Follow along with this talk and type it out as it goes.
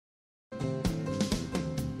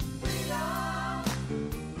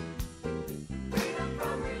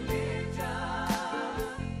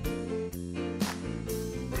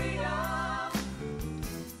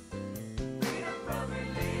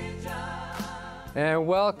And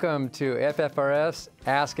welcome to FFRS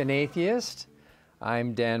Ask an Atheist.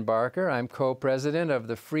 I'm Dan Barker. I'm co-president of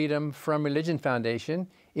the Freedom from Religion Foundation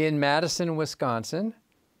in Madison, Wisconsin.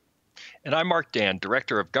 And I'm Mark Dann,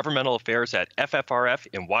 Director of Governmental Affairs at FFRF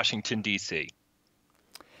in Washington, D.C.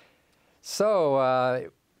 So,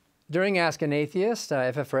 during Ask an Atheist,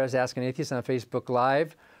 FFRS Ask an Atheist on Facebook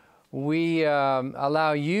Live, we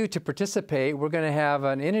allow you to participate. We're going to have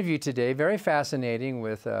an interview today, very fascinating,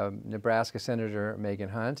 with Nebraska Senator Megan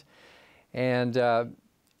Hunt. And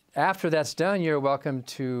after that's done, you're welcome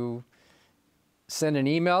to send an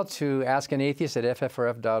email to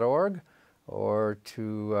askanatheist@ffrf.org or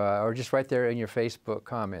just right there in your Facebook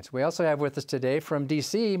comments. We also have with us today from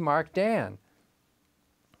D.C., Mark Dann.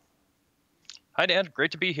 Hi, Dan.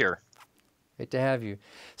 Great to be here. Great to have you.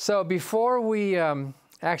 So before we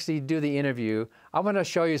actually do the interview, I want to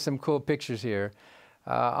show you some cool pictures here.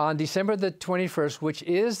 On December the 21st, which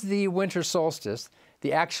is the winter solstice,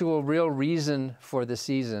 the actual real reason for the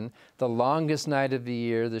season, the longest night of the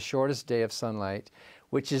year, the shortest day of sunlight,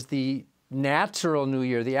 which is the natural new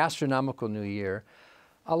year, the astronomical new year,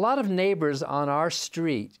 a lot of neighbors on our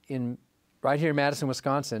street right here in Madison,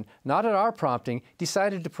 Wisconsin, not at our prompting,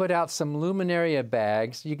 decided to put out some luminaria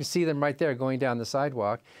bags. You can see them right there going down the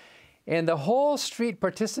sidewalk. And the whole street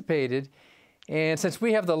participated. And since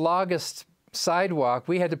we have the longest sidewalk,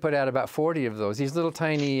 we had to put out about 40 of those, these little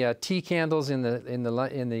tiny tea candles in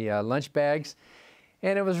the lunch bags.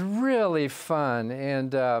 And it was really fun.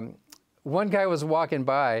 And one guy was walking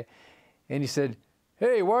by and he said,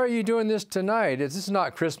 "Hey, why are you doing this tonight? This is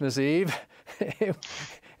not Christmas Eve."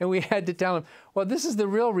 And we had to tell him, well, this is the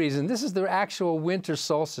real reason. This is the actual winter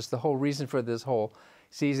solstice, the whole reason for this whole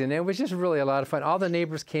season. It was just really a lot of fun. All the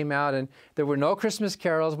neighbors came out, and there were no Christmas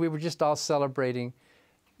carols. We were just all celebrating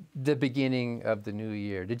the beginning of the new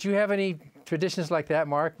year. Did you have any traditions like that,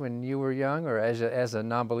 Mark, when you were young or as a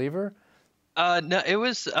non-believer? No, it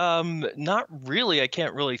was not really. I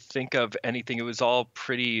can't really think of anything. It was all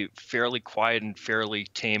fairly quiet and fairly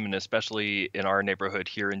tame, and especially in our neighborhood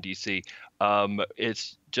here in D.C.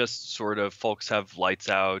 It's just sort of folks have lights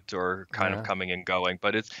out or kind of coming and going.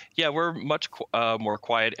 But we're much more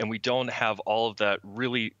quiet, and we don't have all of that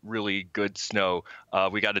really, really good snow.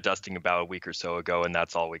 We got a dusting about a week or so ago, and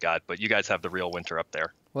that's all we got. But you guys have the real winter up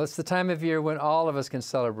there. Well, it's the time of year when all of us can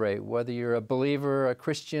celebrate, whether you're a believer, a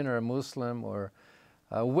Christian, or a Muslim, or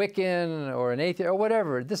a Wiccan, or an atheist, or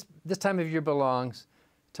whatever. This time of year belongs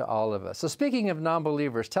to all of us. So speaking of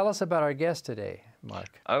non-believers, tell us about our guest today, Mark.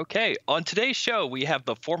 Okay. On today's show, we have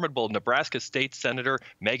the formidable Nebraska State Senator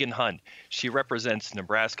Megan Hunt. She represents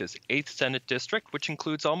Nebraska's 8th Senate District, which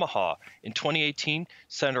includes Omaha. In 2018,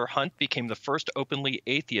 Senator Hunt became the first openly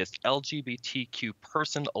atheist LGBTQ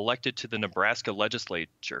person elected to the Nebraska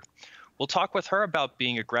legislature. We'll talk with her about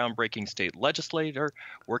being a groundbreaking state legislator,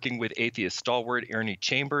 working with atheist stalwart Ernie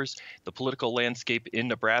Chambers, the political landscape in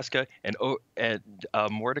Nebraska, and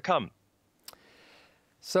more to come.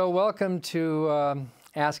 So welcome to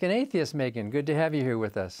Ask an Atheist, Megan. Good to have you here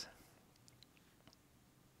with us.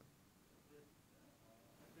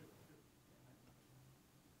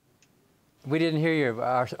 We didn't hear you.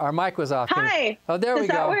 Our mic was off. Hi. Oh, there we go.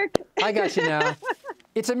 Does that work? I got you now.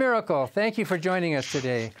 It's a miracle. Thank you for joining us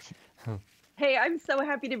today. Hey, I'm so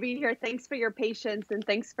happy to be here. Thanks for your patience, and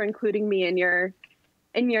thanks for including me in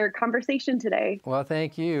your conversation today. Well,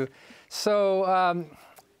 thank you. So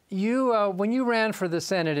when you ran for the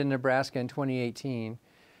Senate in Nebraska in 2018,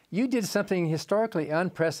 you did something historically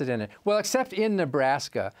unprecedented. Well, except in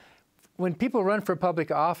Nebraska. When people run for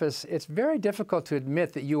public office, it's very difficult to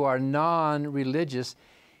admit that you are non-religious,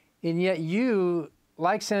 and yet you,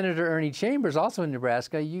 like Senator Ernie Chambers, also in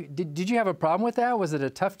Nebraska, did you have a problem with that? Was it a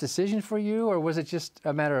tough decision for you, or was it just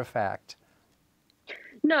a matter of fact?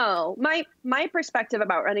 No, my perspective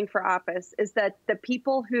about running for office is that the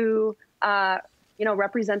people who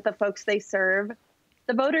represent the folks they serve,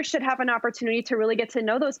 the voters should have an opportunity to really get to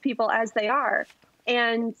know those people as they are.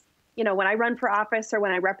 And when I run for office or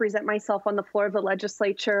when I represent myself on the floor of the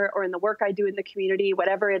legislature or in the work I do in the community,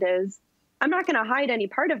 whatever it is, I'm not going to hide any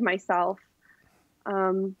part of myself.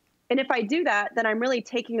 And if I do that, then I'm really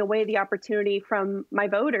taking away the opportunity from my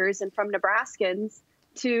voters and from Nebraskans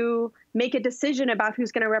to make a decision about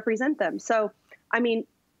who's going to represent them. So, I mean,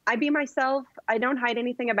 I be myself. I don't hide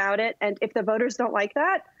anything about it. And if the voters don't like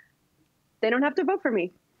that, they don't have to vote for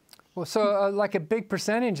me. Well, so like a big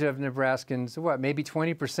percentage of Nebraskans, what, maybe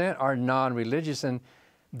 20% are non-religious, and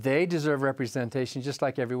they deserve representation just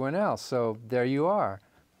like everyone else. So there you are.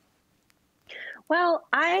 Well,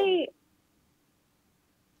 I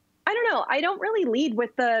I don't know. I don't really lead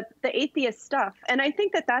with the atheist stuff. And I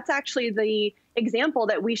think that that's actually the example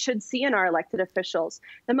that we should see in our elected officials.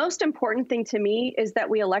 The most important thing to me is that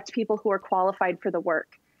we elect people who are qualified for the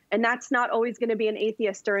work. And that's not always going to be an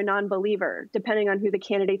atheist or a non-believer, depending on who the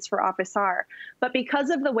candidates for office are. But because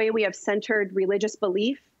of the way we have centered religious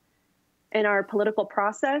belief in our political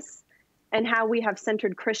process and how we have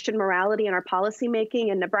centered Christian morality in our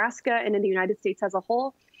policymaking in Nebraska and in the United States as a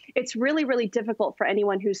whole, it's really, really difficult for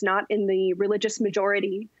anyone who's not in the religious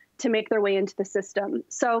majority to make their way into the system.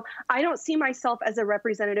 So I don't see myself as a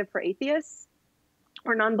representative for atheists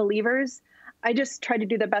or non-believers. I just try to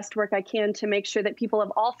do the best work I can to make sure that people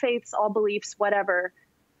of all faiths, all beliefs, whatever,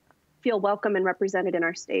 feel welcome and represented in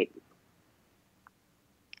our state.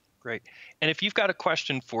 Great. And if you've got a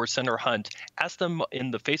question for Senator Hunt, ask them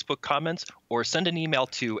in the Facebook comments or send an email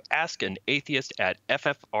to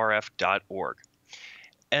askanatheist@ffrf.org.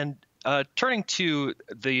 And turning to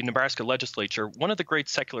the Nebraska legislature, one of the great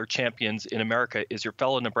secular champions in America is your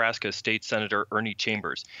fellow Nebraska State Senator Ernie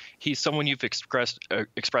Chambers. He's someone you've expressed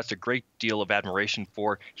a great deal of admiration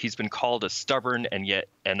for. He's been called a stubborn and yet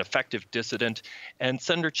an effective dissident. And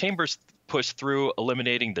Senator Chambers pushed through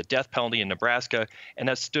eliminating the death penalty in Nebraska and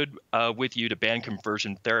has stood with you to ban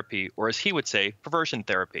conversion therapy, or as he would say, perversion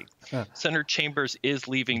therapy. Senator Chambers is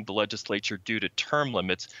leaving the legislature due to term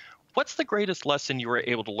limits. What's the greatest lesson you were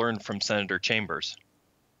able to learn from Senator Chambers?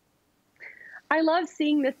 I love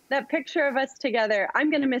seeing that picture of us together. I'm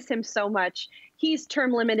going to miss him so much. He's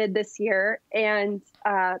term limited this year, and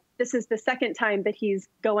this is the second time that he's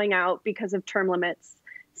going out because of term limits.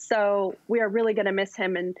 So we are really going to miss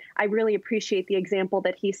him, and I really appreciate the example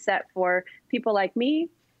that he set for people like me,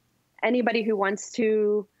 anybody who wants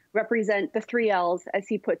to represent the 3 L's, as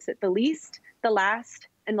he puts it, the least, the last,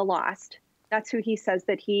 and the lost. That's who he says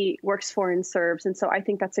that he works for and serves. And so I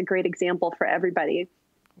think that's a great example for everybody.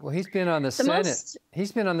 Well, he's been on the Senate.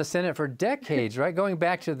 He's been on the Senate for decades, right? Going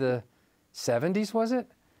back to the 70s, was it?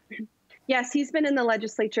 Yes, he's been in the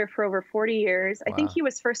legislature for over 40 years. Wow. I think he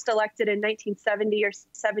was first elected in 1970 or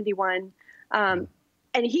 71. And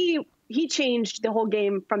he changed the whole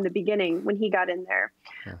game from the beginning when he got in there.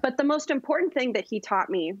 Yeah. But the most important thing that he taught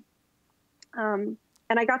me, and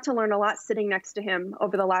I got to learn a lot sitting next to him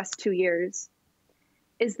over the last 2 years,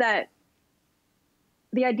 is that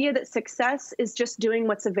the idea that success is just doing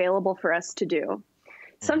what's available for us to do.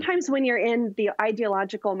 Sometimes when you're in the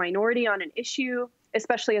ideological minority on an issue,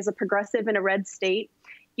 especially as a progressive in a red state,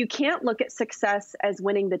 you can't look at success as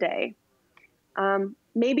winning the day.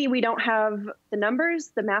 Maybe we don't have the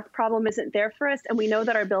numbers, the math problem isn't there for us, and we know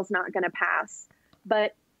that our bill's not going to pass.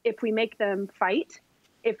 But if we make them fight,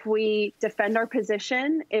 if we defend our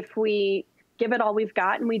position, if we give it all we've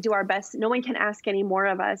got and we do our best, no one can ask any more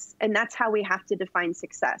of us. And that's how we have to define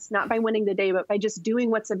success, not by winning the day, but by just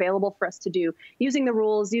doing what's available for us to do, using the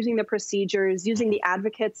rules, using the procedures, using the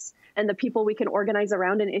advocates and the people we can organize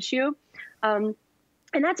around an issue. And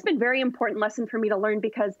that's been a very important lesson for me to learn,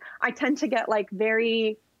 because I tend to get like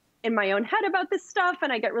very in my own head about this stuff,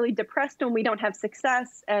 and I get really depressed when we don't have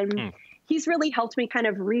success. And he's really helped me kind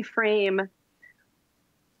of reframe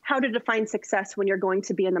how to define success when you're going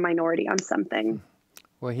to be in the minority on something.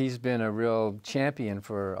 Well, he's been a real champion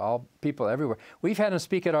for all people everywhere. We've had him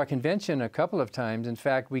speak at our convention a couple of times. In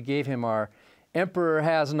fact, we gave him our Emperor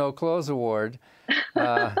Has No Clothes Award,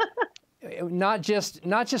 not just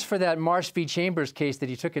for that Marsh v. Chambers case that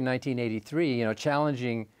he took in 1983, you know,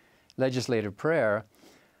 challenging legislative prayer,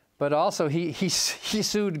 but also he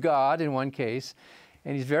sued God in one case.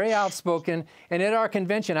 And he's very outspoken. And at our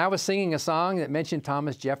convention, I was singing a song that mentioned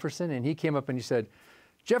Thomas Jefferson, and he came up and he said,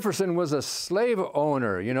 Jefferson was a slave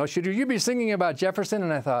owner, you know, should you be singing about Jefferson?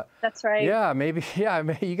 And I thought, that's right. Yeah, maybe,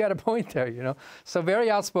 you got a point there, you know. So very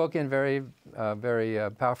outspoken, very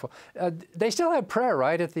powerful. They still have prayer,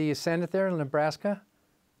 right, at the Senate there in Nebraska?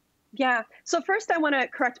 Yeah. So first I want to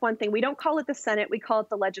correct one thing. We don't call it the Senate. We call it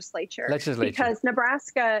the legislature. Because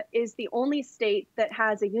Nebraska is the only state that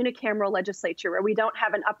has a unicameral legislature where we don't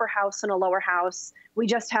have an upper house and a lower house. We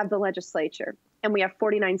just have the legislature, and we have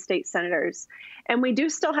 49 state senators. And we do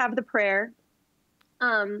still have the prayer.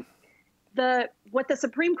 What the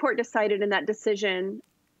Supreme Court decided in that decision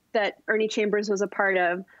that Ernie Chambers was a part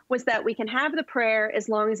of was that we can have the prayer as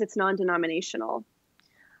long as it's non-denominational.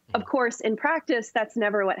 Of course, in practice, that's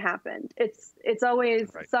never what happened. It's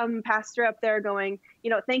always some pastor up there going, you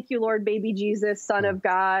know, thank you, Lord, baby Jesus, Son of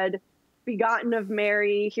God, begotten of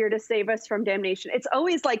Mary, here to save us from damnation. It's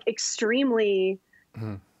always like extremely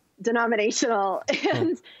denominational.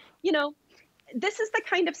 And, you know, this is the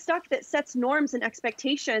kind of stuff that sets norms and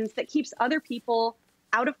expectations that keeps other people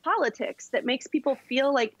out of politics, that makes people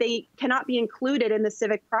feel like they cannot be included in the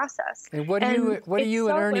civic process. And what do you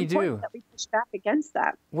and Ernie do? That we push back against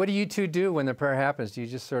that. What do you two do when the prayer happens? Do you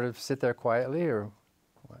just sort of sit there quietly, or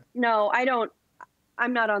what? No, I don't.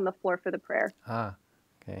 I'm not on the floor for the prayer. Ah,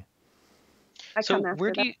 okay.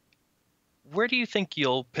 Where do you think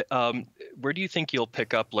you'll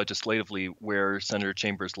pick up legislatively where Senator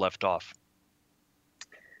Chambers left off?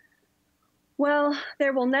 Well,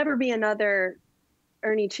 there will never be another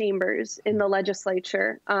Ernie Chambers in the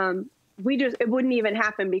legislature. It wouldn't even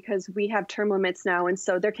happen because we have term limits now, and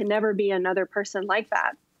so there can never be another person like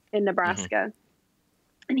that in Nebraska.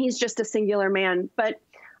 Mm-hmm. And he's just a singular man. But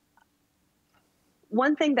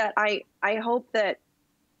one thing that I hope that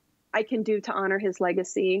I can do to honor his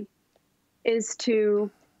legacy is to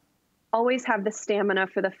always have the stamina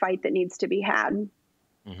for the fight that needs to be had.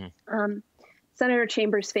 Mm-hmm. Senator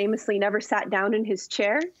Chambers famously never sat down in his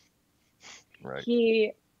chair. Right.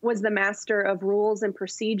 He was the master of rules and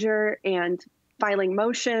procedure and filing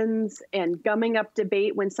motions and gumming up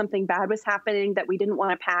debate when something bad was happening that we didn't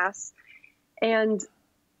want to pass. And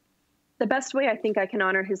the best way I think I can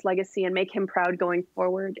honor his legacy and make him proud going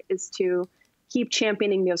forward is to keep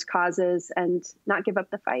championing those causes and not give up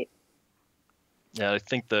the fight. Yeah, I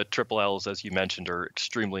think the triple L's, as you mentioned, are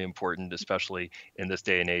extremely important, especially in this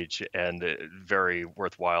day and age, and very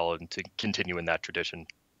worthwhile. And to continue in that tradition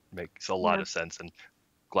makes a lot of sense. And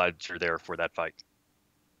glad you're there for that fight.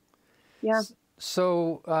 Yeah.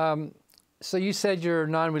 So, so you said your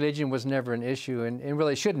non-religion was never an issue, and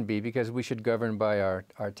really shouldn't be, because we should govern by our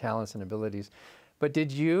talents and abilities. But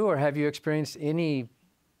did you, or have you experienced any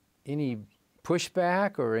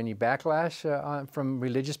pushback or any backlash from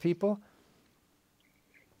religious people?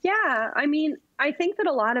 Yeah, I mean, I think that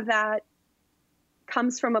a lot of that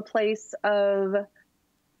comes from a place of,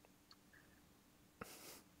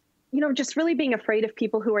 just really being afraid of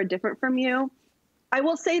people who are different from you. I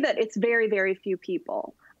will say that it's very, very few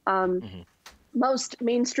people. Mm-hmm. Most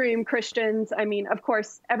mainstream Christians, I mean, of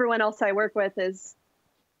course, everyone else I work with is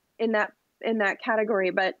in that category,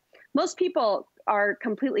 but most people are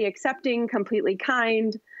completely accepting, completely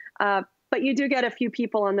kind. But you do get a few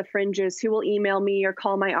people on the fringes who will email me or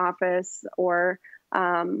call my office or,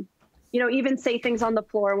 even say things on the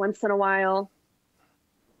floor once in a while.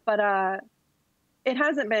 But it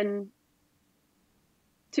hasn't been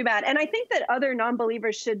too bad. And I think that other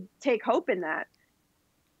non-believers should take hope in that.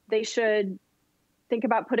 They should think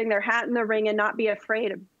about putting their hat in the ring and not be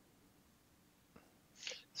afraid.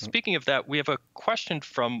 Speaking of that, we have a question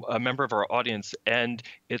from a member of our audience, and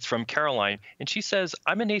it's from Caroline. And she says,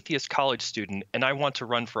 I'm an atheist college student, and I want to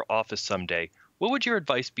run for office someday. What would your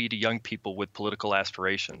advice be to young people with political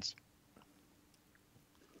aspirations?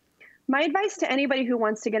 My advice to anybody who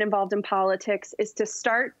wants to get involved in politics is to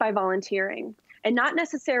start by volunteering, and not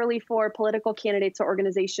necessarily for political candidates or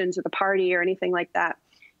organizations or the party or anything like that.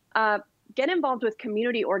 Get involved with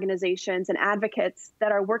community organizations and advocates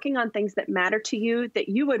that are working on things that matter to you, that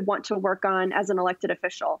you would want to work on as an elected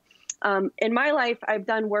official. In my life, I've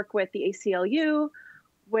done work with the ACLU,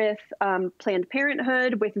 with Planned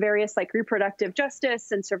Parenthood, with various reproductive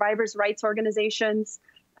justice and survivors' rights organizations,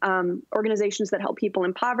 organizations that help people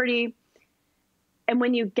in poverty. And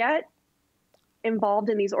when you get involved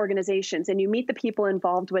in these organizations and you meet the people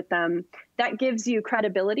involved with them, that gives you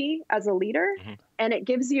credibility as a leader. Mm-hmm. And it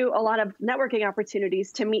gives you a lot of networking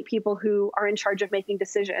opportunities to meet people who are in charge of making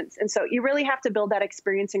decisions. And so you really have to build that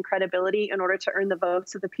experience and credibility in order to earn the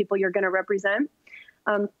votes of the people you're going to represent.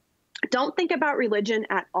 Don't think about religion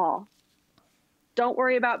at all. Don't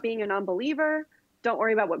worry about being a non-believer. Don't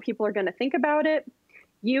worry about what people are going to think about it.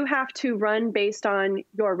 You have to run based on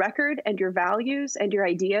your record and your values and your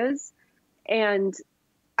ideas. And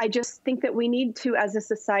I just think that we need to, as a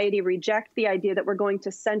society, reject the idea that we're going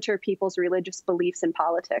to center people's religious beliefs in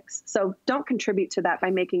politics. So don't contribute to that by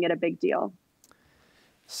making it a big deal.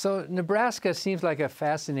 So Nebraska seems like a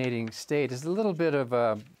fascinating state. It's a little bit of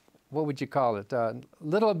a, what would you call it? A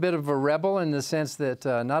little bit of a rebel in the sense that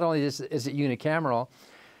not only is it unicameral,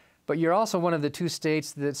 but you're also one of the two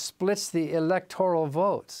states that splits the electoral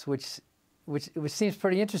votes, which seems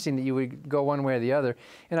pretty interesting that you would go one way or the other.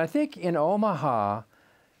 And I think in Omaha,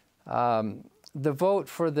 the vote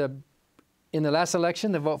in the last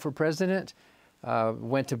election, the vote for president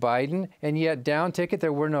went to Biden, and yet down ticket,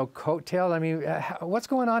 there were no coattails. I mean, what's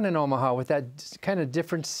going on in Omaha with that kind of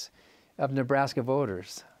difference of Nebraska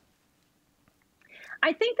voters?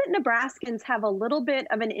 I think that Nebraskans have a little bit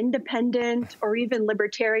of an independent or even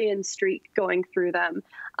libertarian streak going through them.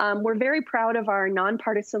 We're very proud of our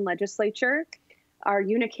nonpartisan legislature, our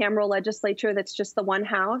unicameral legislature that's just the one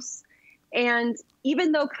house. And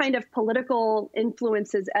even though kind of political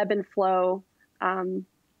influences ebb and flow,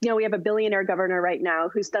 we have a billionaire governor right now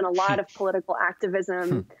who's done a lot of political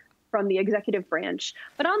activism from the executive branch.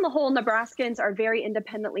 But on the whole, Nebraskans are very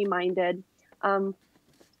independently minded. And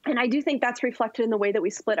I do think that's reflected in the way that we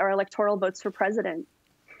split our electoral votes for president.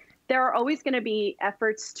 There are always going to be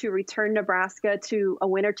efforts to return Nebraska to a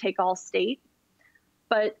winner-take-all state,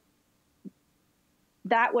 but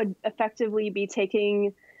that would effectively be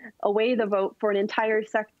taking away the vote for an entire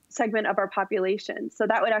segment of our population. So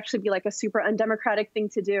that would actually be like a super undemocratic thing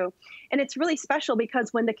to do. And it's really special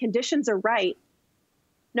because when the conditions are right,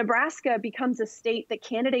 Nebraska becomes a state that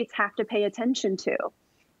candidates have to pay attention to.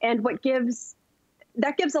 And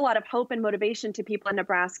that gives a lot of hope and motivation to people in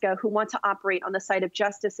Nebraska who want to operate on the side of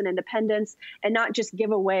justice and independence and not just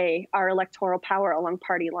give away our electoral power along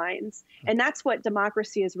party lines. And that's what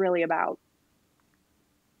democracy is really about.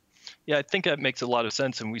 Yeah, I think that makes a lot of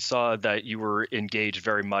sense. And we saw that you were engaged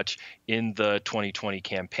very much in the 2020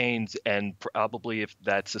 campaigns. And probably if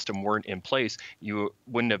that system weren't in place, you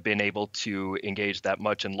wouldn't have been able to engage that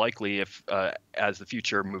much. And likely if, as the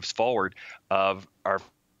future moves forward, our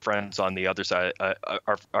friends on the other side,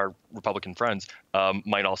 our Republican friends,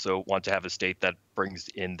 might also want to have a state that brings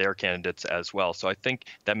in their candidates as well. So I think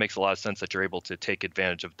that makes a lot of sense that you're able to take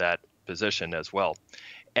advantage of that position as well.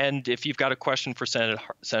 And if you've got a question for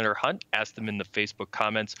Senator Hunt, ask them in the Facebook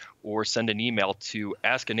comments or send an email to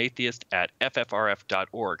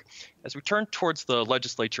askanatheist@ffrf.org. As we turn towards the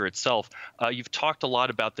legislature itself, you've talked a lot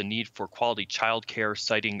about the need for quality childcare,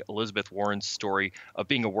 citing Elizabeth Warren's story of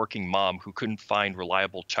being a working mom who couldn't find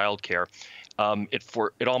reliable childcare.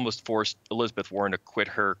 It almost forced Elizabeth Warren to quit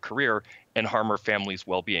her career and harm her family's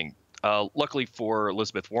well-being. Luckily for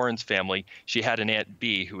Elizabeth Warren's family, she had an Aunt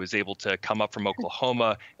B who was able to come up from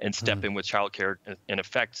Oklahoma and step in with childcare, in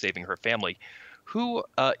effect, saving her family. Who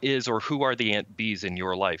are the Aunt Bs in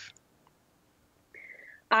your life?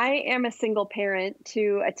 I am a single parent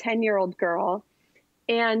to a 10-year-old girl,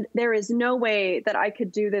 and there is no way that I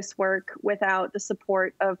could do this work without the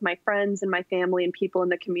support of my friends and my family and people in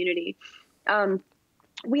the community.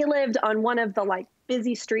 We lived on one of the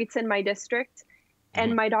busy streets in my district.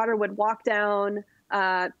 And my daughter would walk down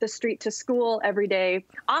the street to school every day,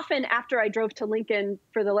 often after I drove to Lincoln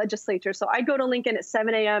for the legislature. So I'd go to Lincoln at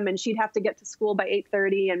 7 a.m. and she'd have to get to school by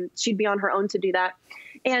 8:30, and she'd be on her own to do that.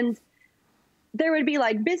 And there would be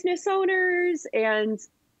business owners and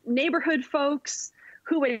neighborhood folks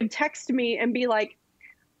who would text me and be like,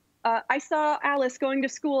 I saw Alice going to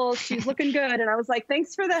school. She's looking good. And I was like,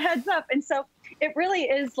 thanks for the heads up. And so it really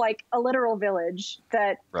is like a literal village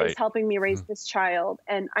that is helping me raise this child.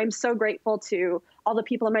 And I'm so grateful to all the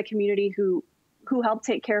people in my community who help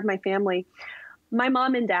take care of my family. My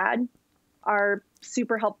mom and dad are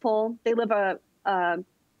super helpful. They live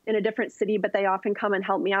in a different city, but they often come and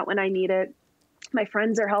help me out when I need it. My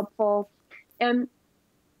friends are helpful. And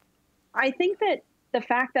I think that the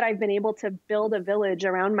fact that I've been able to build a village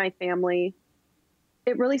around my family,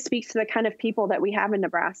 it really speaks to the kind of people that we have in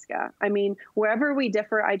Nebraska. I mean, wherever we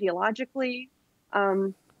differ ideologically,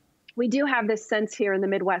 we do have this sense here in the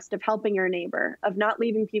Midwest of helping your neighbor, of not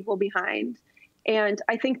leaving people behind. And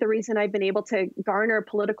I think the reason I've been able to garner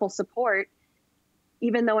political support,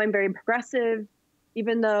 even though I'm very progressive,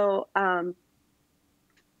 even though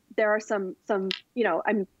there are some,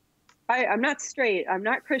 I'm not straight, I'm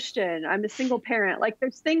not Christian, I'm a single parent.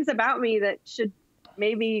 There's things about me that should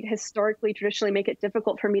maybe historically, traditionally make it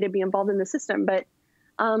difficult for me to be involved in the system. But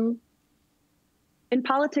in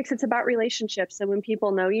politics, it's about relationships. And when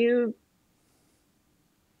people know you,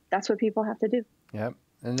 that's what people have to do. Yep.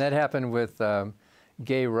 And that happened with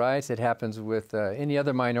gay rights. It happens with any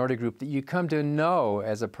other minority group that you come to know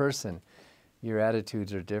as a person. Your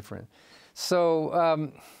attitudes are different.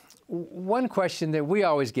 So one question that we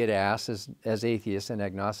always get asked as atheists and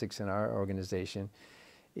agnostics in our organization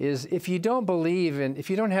is, if you don't believe in, if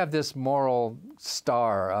you don't have this moral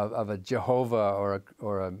star of a Jehovah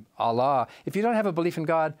or a Allah, if you don't have a belief in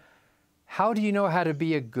God, how do you know how to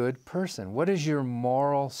be a good person? What is your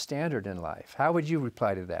moral standard in life? How would you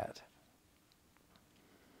reply to that?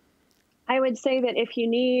 I would say that if you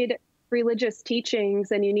need religious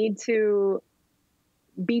teachings and you need to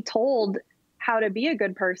be told how to be a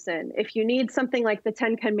good person, if you need something like the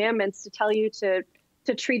 10 Commandments to tell you to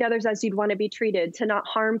treat others as you'd want to be treated, to not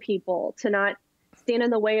harm people, to not stand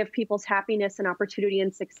in the way of people's happiness and opportunity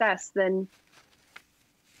and success, then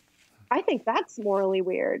I think that's morally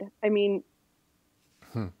weird. I mean,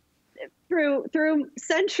 through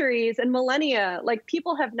centuries and millennia,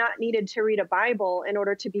 people have not needed to read a Bible in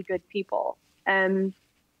order to be good people. And,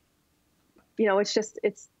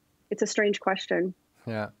 it's a strange question.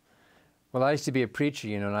 Yeah. Well, I used to be a preacher,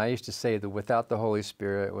 you know, and I used to say that without the Holy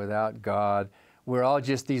Spirit, without God, we're all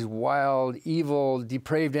just these wild, evil,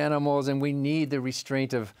 depraved animals, and we need the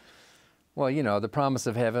restraint of, well, you know, the promise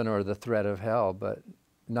of heaven or the threat of hell. But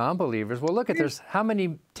non-believers, well, look at, there's how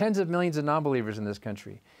many tens of millions of non-believers in this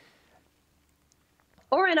country?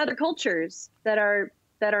 Or in other cultures that are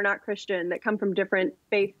not Christian, that come from different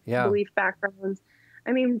faith belief backgrounds.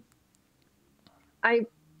 I mean, I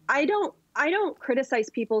don't criticize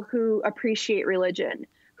people who appreciate religion,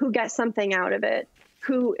 who get something out of it,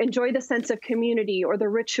 who enjoy the sense of community or the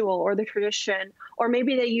ritual or the tradition, or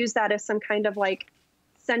maybe they use that as some kind of like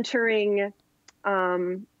centering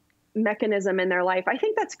mechanism in their life. I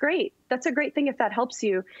think that's great. That's a great thing if that helps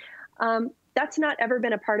you. That's not ever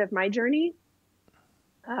been a part of my journey.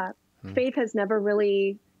 Faith has never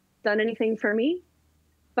really done anything for me,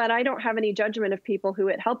 but I don't have any judgment of people who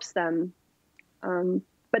it helps them.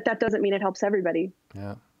 But that doesn't mean it helps everybody.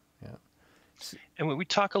 Yeah. And when we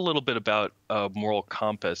talk a little bit about moral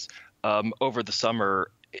compass, over the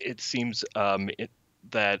summer, it seems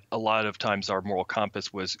that a lot of times our moral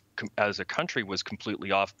compass was, as a country, was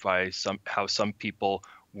completely off by how some people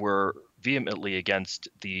were vehemently against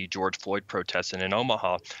the George Floyd protests. And in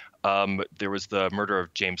Omaha, there was the murder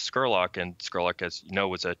of James Scurlock, and Scurlock, as you know,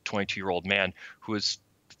 was a 22-year-old man who was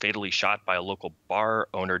fatally shot by a local bar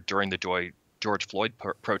owner during the George Floyd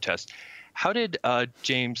protest. How did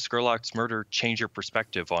James Scurlock's murder change your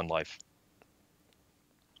perspective on life?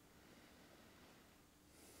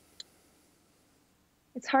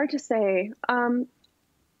 It's hard to say.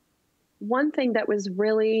 One thing that was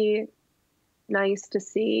really nice to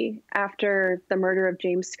see after the murder of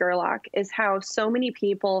James Scurlock is how so many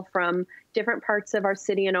people from different parts of our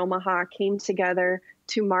city in Omaha came together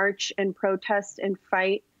to march and protest and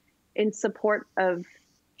fight in support of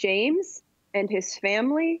James and his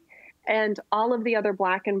family and all of the other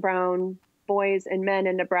Black and brown boys and men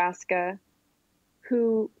in Nebraska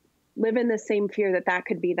who live in the same fear that that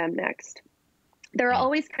could be them next. There are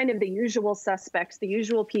always kind of the usual suspects, the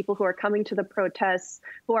usual people who are coming to the protests,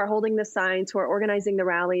 who are holding the signs, who are organizing the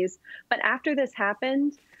rallies. But after this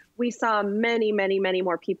happened, we saw many, many, many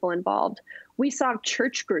more people involved. We saw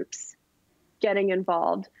church groups getting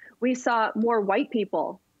involved. We saw more white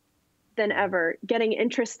people than ever getting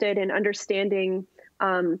interested in understanding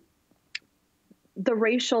the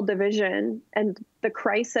racial division and the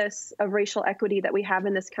crisis of racial equity that we have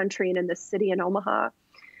in this country and in this city in Omaha.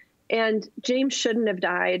 And James shouldn't have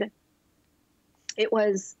died. It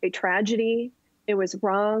was a tragedy. It was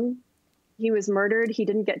wrong. He was murdered. He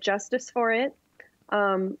didn't get justice for it.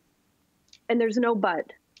 And there's no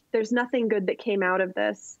but. There's nothing good that came out of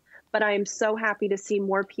this. But I am so happy to see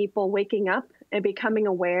more people waking up and becoming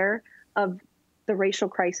aware of the racial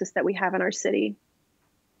crisis that we have in our city.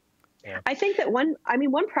 Yeah. I think that one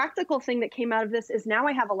practical thing that came out of this is now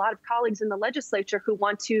I have a lot of colleagues in the legislature who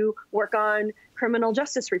want to work on criminal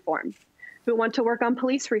justice reform, who want to work on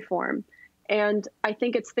police reform. And I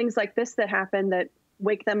think it's things like this that happen that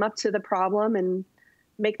wake them up to the problem and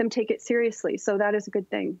make them take it seriously. So that is a good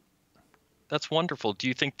thing. That's wonderful. Do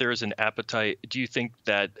you think there is an appetite? Do you think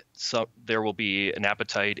that there will be an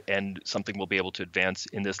appetite and something will be able to advance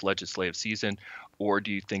in this legislative season? Or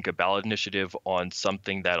do you think a ballot initiative on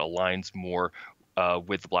something that aligns more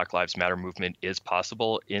with the Black Lives Matter movement is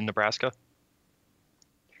possible in Nebraska?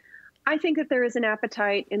 I think that there is an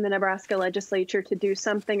appetite in the Nebraska legislature to do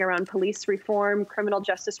something around police reform, criminal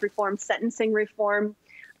justice reform, sentencing reform.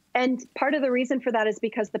 And part of the reason for that is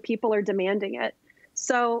because the people are demanding it.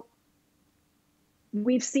 So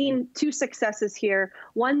we've seen two successes here.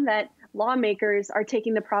 One, that lawmakers are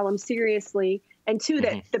taking the problem seriously, and two,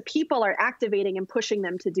 that the people are activating and pushing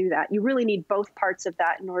them to do that. You really need both parts of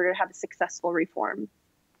that in order to have a successful reform.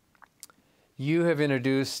 You have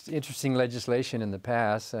introduced interesting legislation in the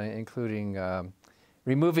past, including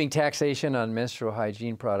removing taxation on menstrual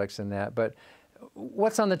hygiene products and that. But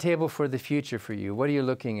what's on the table for the future for you? What are you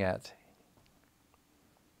looking at?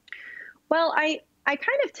 Well, I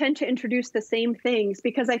kind of tend to introduce the same things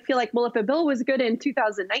because I feel like, well, if a bill was good in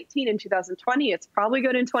 2019 and 2020, it's probably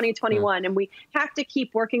good in 2021. And we have to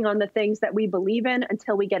keep working on the things that we believe in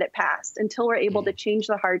until we get it passed, until we're able to change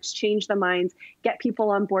the hearts, change the minds, get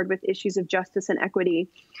people on board with issues of justice and equity.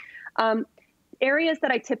 Areas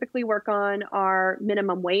that I typically work on are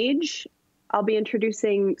minimum wage. I'll be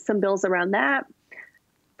introducing some bills around that.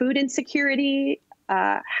 Food insecurity,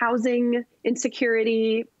 housing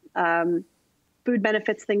insecurity, food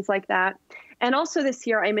benefits, things like that. And also this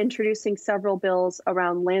year, I'm introducing several bills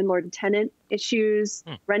around landlord and tenant issues,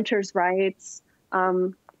 renters' rights.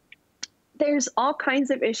 There's all kinds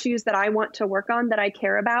of issues that I want to work on that I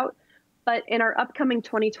care about. But in our upcoming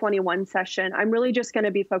 2021 session, I'm really just going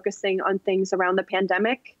to be focusing on things around the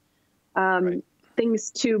pandemic, Right.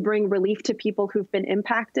 things to bring relief to people who've been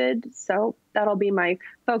impacted. So that'll be my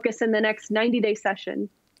focus in the next 90-day session.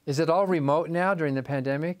 Is it all remote now during the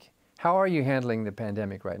pandemic? How are you handling the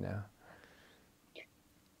pandemic right now?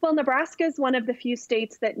 Well, Nebraska is one of the few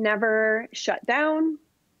states that never shut down,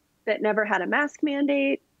 that never had a mask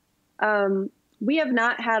mandate. We have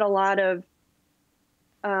not had a lot of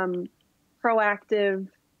proactive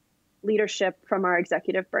leadership from our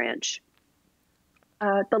executive branch.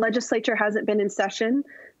 The legislature hasn't been in session,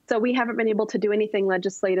 so we haven't been able to do anything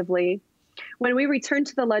legislatively. When we return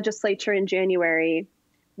to the legislature in January,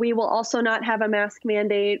 we will also not have a mask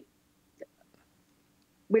mandate.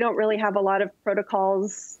 We don't really have a lot of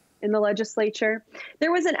protocols in the legislature.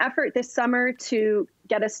 There was an effort this summer to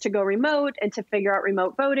get us to go remote and to figure out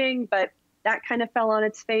remote voting, but that kind of fell on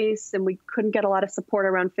its face and we couldn't get a lot of support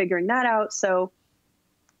around figuring that out. So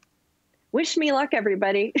wish me luck,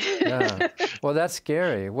 everybody. Yeah. Well, that's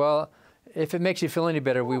scary. Well, if it makes you feel any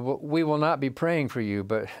better, we will not be praying for you,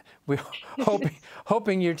 but we're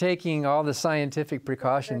hoping you're taking all the scientific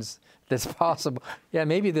precautions that's possible. Yeah,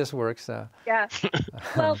 maybe this works. Yeah.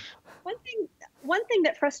 Well, one thing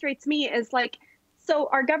that frustrates me is like, so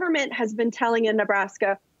our government has been telling in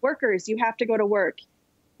Nebraska, workers, you have to go to work.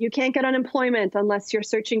 You can't get unemployment unless you're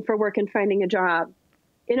searching for work and finding a job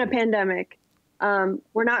in a pandemic.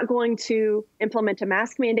 We're not going to implement a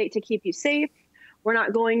mask mandate to keep you safe. We're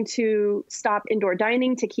not going to stop indoor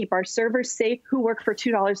dining to keep our servers safe, who work for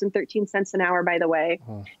 $2.13 an hour, by the way.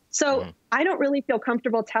 So I don't really feel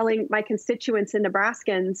comfortable telling my constituents and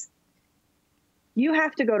Nebraskans, you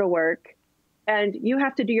have to go to work and you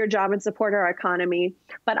have to do your job and support our economy,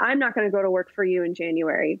 but I'm not going to go to work for you in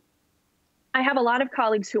January. I have a lot of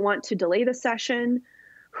colleagues who want to delay the session,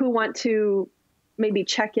 who want to maybe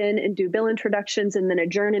check in and do bill introductions and then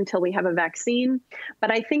adjourn until we have a vaccine.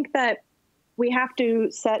 But I think that we have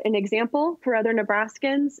to set an example for other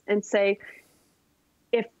Nebraskans and say,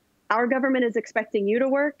 if our government is expecting you to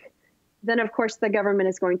work, then of course the government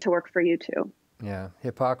is going to work for you too. Yeah,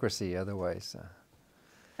 hypocrisy otherwise.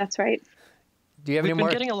 That's right. Do you have We've any been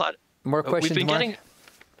more, getting a lot. more questions, We've been Mark? getting.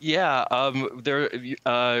 Yeah,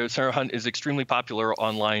 Senator Hunt is extremely popular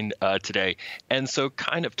online today. And so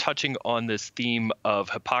kind of touching on this theme of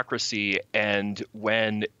hypocrisy and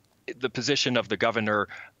when the position of the governor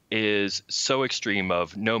is so extreme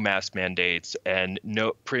of no mask mandates and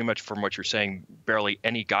no, pretty much from what you're saying, barely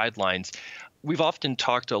any guidelines. We've often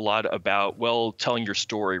talked a lot about, well, telling your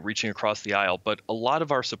story, reaching across the aisle, but a lot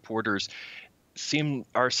of our supporters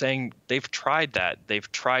are saying they've tried that. They've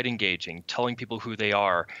tried engaging, telling people who they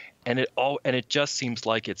are, and it just seems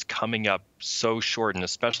like it's coming up so short, and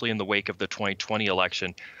especially in the wake of the 2020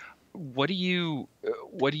 election. What do you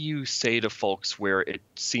say to folks where it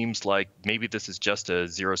seems like maybe this is just a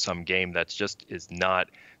zero-sum game that's just is not,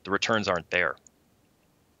 the returns aren't there?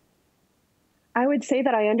 I would say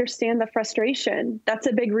that I understand the frustration. That's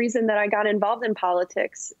a big reason that I got involved in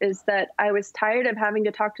politics, is that I was tired of having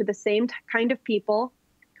to talk to the same kind of people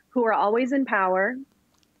who are always in power,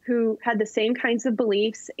 who had the same kinds of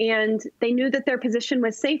beliefs, and they knew that their position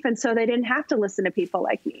was safe, and so they didn't have to listen to people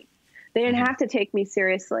like me. They didn't have to take me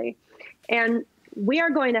seriously. And we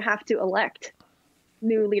are going to have to elect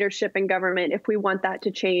new leadership in government if we want that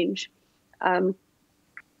to change. And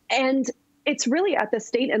it's really at the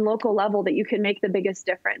state and local level that you can make the biggest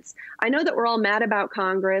difference. I know that we're all mad about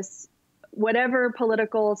Congress, whatever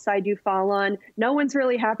political side you fall on. No one's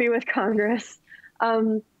really happy with Congress.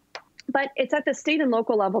 But it's at the state and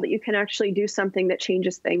local level that you can actually do something that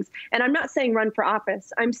changes things. And I'm not saying run for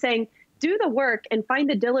office. I'm saying do the work and find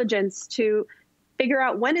the diligence to figure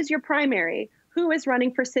out when is your primary, who is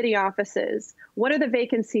running for city offices, what are the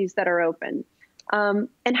vacancies that are open,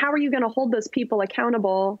 and how are you going to hold those people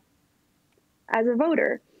accountable as a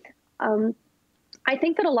voter. I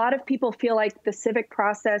think that a lot of people feel like the civic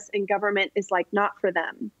process in government is like not for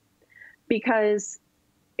them because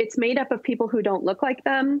it's made up of people who don't look like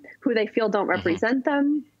them, who they feel don't represent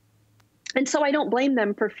them. And so I don't blame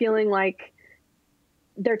them for feeling like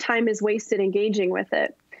their time is wasted engaging with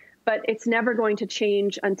it. But it's never going to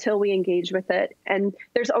change until we engage with it. And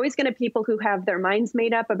there's always going to be people who have their minds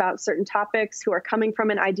made up about certain topics, who are coming from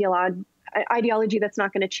an ideology that's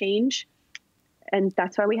not going to change. And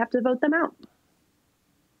that's why we have to vote them out.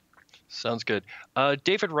 Sounds good.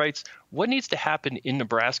 David writes, what needs to happen in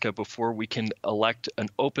Nebraska before we can elect an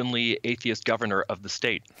openly atheist governor of the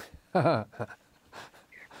state? I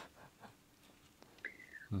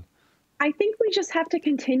think we just have to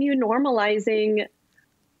continue normalizing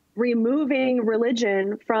removing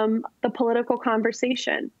religion from the political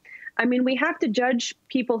conversation. I mean, we have to judge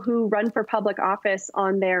people who run for public office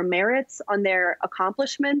on their merits, on their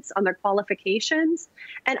accomplishments, on their qualifications.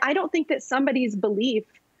 And I don't think that somebody's belief,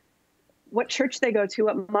 what church they go to,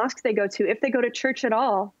 what mosque they go to, if they go to church at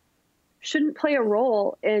all, shouldn't play a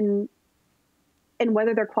role in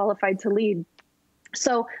whether they're qualified to lead.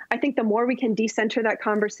 So I think the more we can decenter that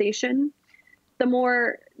conversation, the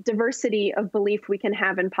more diversity of belief we can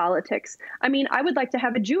have in politics. I mean, I would like to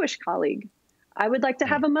have a Jewish colleague. I would like to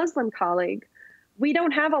have a Muslim colleague. We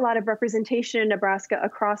don't have a lot of representation in Nebraska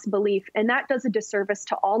across belief, and that does a disservice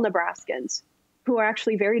to all Nebraskans who are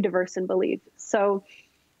actually very diverse in belief. So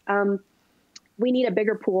we need a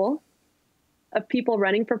bigger pool of people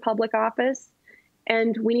running for public office,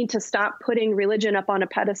 and we need to stop putting religion up on a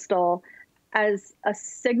pedestal as a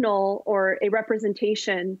signal or a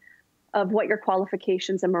representation of what your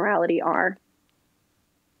qualifications and morality are.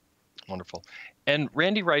 Wonderful. And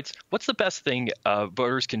Randy writes, what's the best thing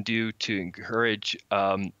voters can do to encourage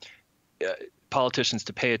politicians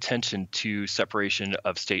to pay attention to separation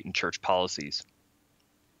of state and church policies?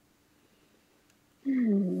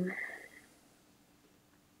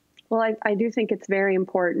 Well, I do think it's very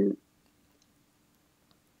important.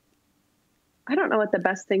 I don't know what the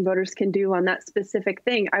best thing voters can do on that specific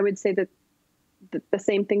thing. I would say that the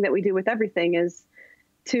same thing that we do with everything is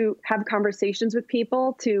to have conversations with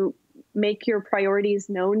people, to make your priorities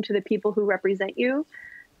known to the people who represent you,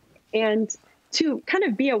 and to kind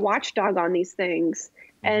of be a watchdog on these things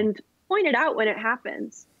and point it out when it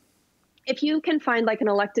happens. If you can find like an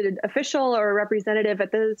elected official or a representative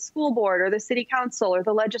at the school board or the city council or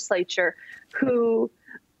the legislature who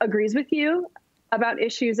agrees with you about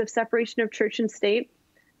issues of separation of church and state,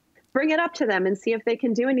 bring it up to them and see if they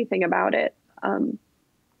can do anything about it.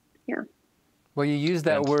 Yeah. Well, you use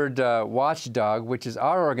that word watchdog, which is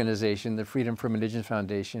our organization, the Freedom from Religion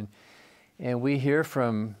Foundation. And we hear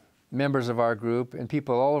from members of our group and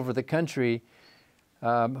people all over the country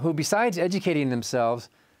who, besides educating themselves,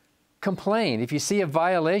 complain. If you see a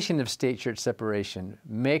violation of state-church separation,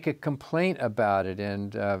 make a complaint about it.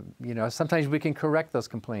 And, you know, sometimes we can correct those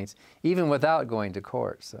complaints, even without going to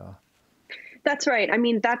court. So that's right. I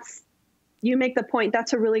mean, you make the point.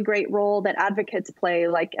 That's a really great role that advocates play,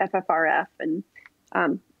 like FFRF. And,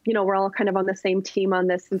 you know, we're all kind of on the same team on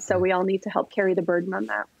this. And so we all need to help carry the burden on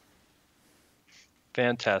that.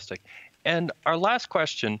 Fantastic. And our last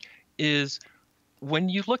question is, when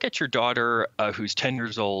you look at your daughter who's 10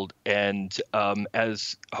 years old and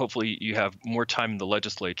as hopefully you have more time in the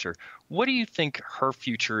legislature, what do you think her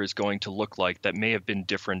future is going to look like that may have been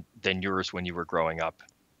different than yours when you were growing up?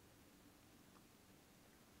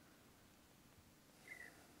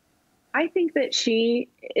 I think that she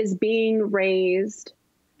is being raised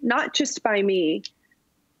not just by me,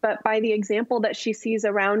 but by the example that she sees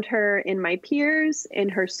around her in my peers, in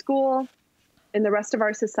her school, in the rest of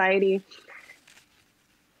our society,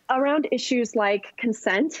 around issues like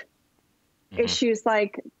consent, issues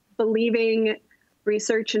like believing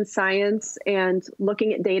research and science and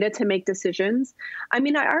looking at data to make decisions. I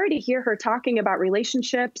mean, I already hear her talking about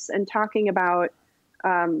relationships and talking about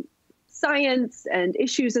science and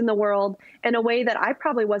issues in the world in a way that I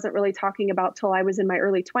probably wasn't really talking about till I was in my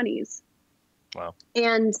early 20s. Wow.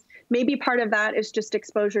 And maybe part of that is just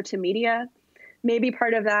exposure to media. Maybe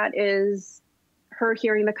part of that is her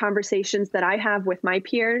hearing the conversations that I have with my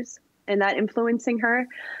peers and that influencing her.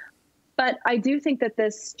 But I do think that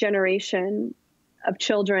this generation of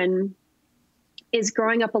children is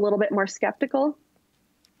growing up a little bit more skeptical,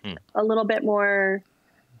 a little bit more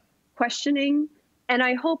questioning, and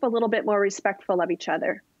I hope a little bit more respectful of each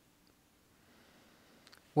other.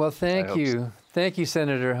 Well, thank you. Thank you,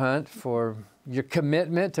 Senator Hunt, for your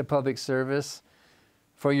commitment to public service,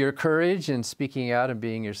 for your courage in speaking out and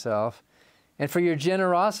being yourself, and for your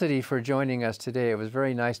generosity for joining us today. It was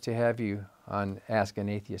very nice to have you on Ask an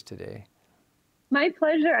Atheist today. My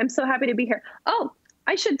pleasure. I'm so happy to be here. Oh,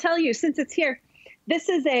 I should tell you, since it's here, this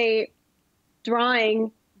is a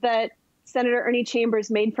drawing that Senator Ernie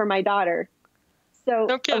Chambers made for my daughter. So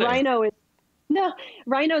a rhino is,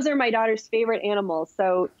 rhinos are my daughter's favorite animals.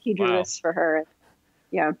 So he drew this for her.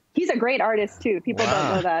 Yeah. He's a great artist too. People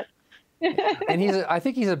don't know that. And I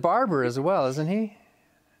think he's a barber as well, isn't he?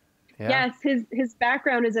 Yeah. Yes, his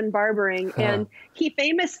background is in barbering, and he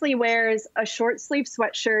famously wears a short sleeve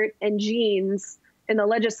sweatshirt and jeans in the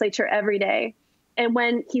legislature every day. And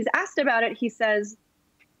when he's asked about it, he says,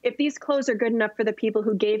 if these clothes are good enough for the people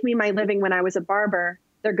who gave me my living when I was a barber,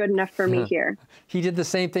 they're good enough for me here. He did the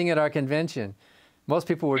same thing at our convention. Most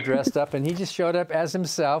people were dressed up, and he just showed up as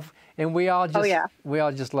himself, and we all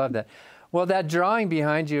just loved that. Well, that drawing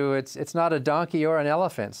behind you, it's not a donkey or an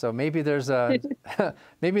elephant, so maybe there's a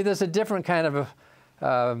maybe there's a different kind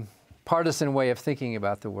of partisan way of thinking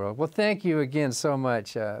about the world. Well, thank you again so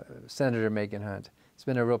much, Senator Megan Hunt. It's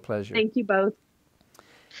been a real pleasure. Thank you both.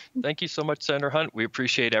 Thank you so much, Senator Hunt. We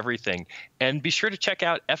appreciate everything. And be sure to check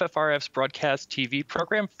out FFRF's broadcast TV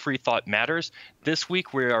program, Free Thought Matters. This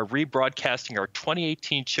week, we are rebroadcasting our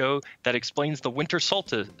 2018 show that explains the winter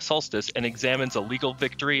solstice and examines a legal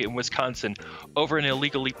victory in Wisconsin over an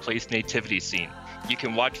illegally placed nativity scene. You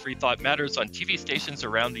can watch Free Thought Matters on TV stations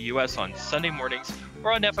around the U.S. on Sunday mornings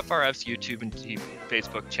or on FFRF's YouTube and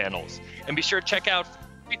Facebook channels. And be sure to check out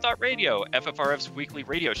Free Thought Radio, FFRF's weekly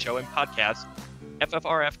radio show and podcast,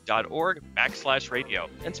 ffrf.org/radio.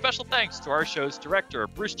 And special thanks to our show's director,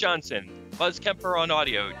 Bruce Johnson, Buzz Kemper on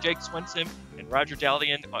audio, Jake Swenson, and Roger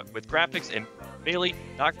Dallian with graphics, and Bailey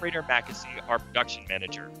Knockbrader Mackesy, our production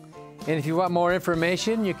manager. And if you want more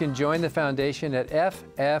information, you can join the foundation at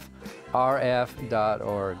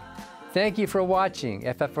ffrf.org. Thank you for watching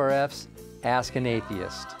FFRF's Ask an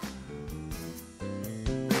Atheist.